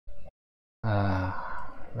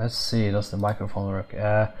Let's see, does the microphone work?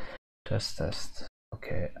 Test.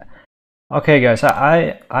 Okay guys,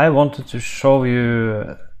 I wanted to show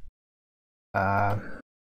you a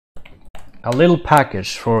little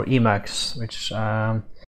package for Emacs, which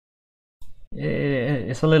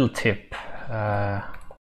it's a little tip.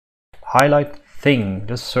 Highlight-thing,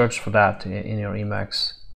 just search for that in your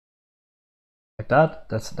Emacs. Like that,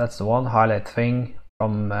 that's the one, highlight-thing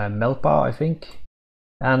from Melpa, I think.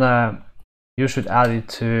 And you should add it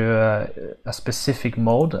to a specific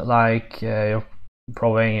mode, like you're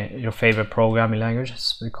probably your favorite programming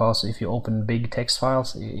languages, because if you open big text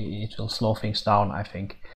files, it will slow things down, I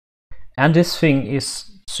think. And this thing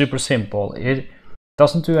is super simple. It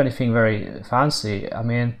doesn't do anything very fancy. I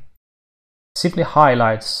mean, simply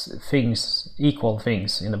highlights things, equal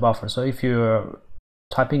things in the buffer. So if you're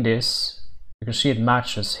typing this, you can see it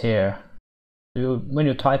matches here. When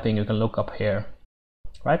you're typing, you can look up here,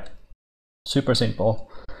 right? Super simple.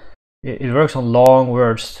 It works on long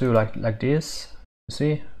words too, like this. You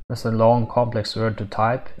see, that's a long complex word to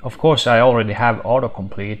type. Of course, I already have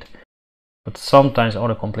autocomplete, but sometimes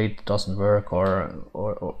autocomplete doesn't work,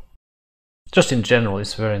 or just in general,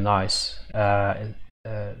 it's very nice. Very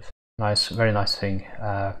nice thing.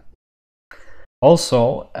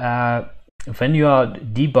 Also, when you are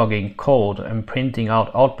debugging code and printing out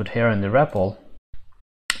output here in the REPL,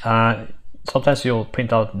 sometimes you'll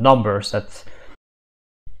print out numbers that,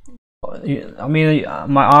 I mean,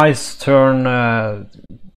 my eyes turn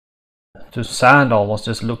to sand almost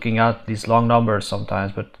just looking at these long numbers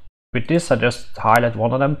sometimes. But with this, I just highlight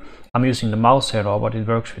one of them. I'm using the mouse here though, but it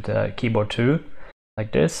works with the keyboard too,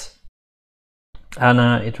 like this. And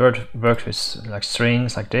it works with like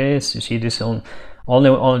strings like this. You see this one,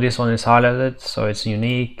 only this one is highlighted, so it's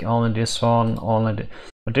unique. Only this one,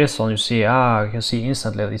 but this one you see, you can see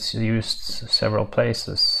instantly it's used several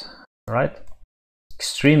places, right?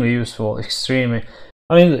 Extremely useful, extremely.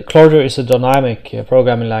 I mean, Clojure is a dynamic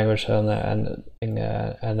programming language, and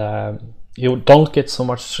you don't get so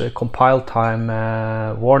much compile time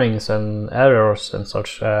warnings and errors and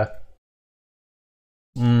such.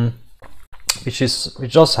 Which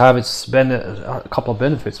does have its a couple of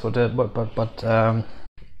benefits, but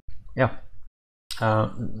yeah.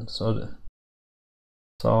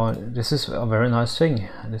 So this is a very nice thing.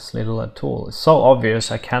 This little tool. It's so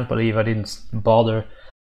obvious. I can't believe I didn't bother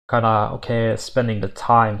spending the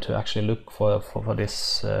time to actually look for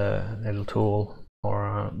this little tool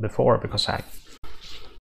or before, because I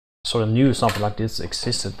sort of knew something like this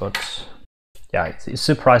existed, but yeah, it's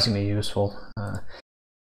surprisingly useful.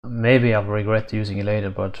 Maybe I'll regret using it later,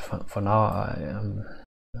 but for now I'm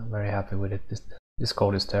very happy with it. This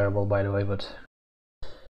code is terrible, by the way, but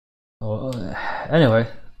anyway,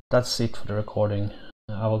 that's it for the recording.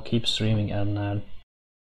 I will keep streaming and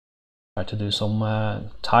try to do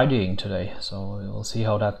some tidying today, so we'll see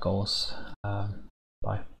how that goes.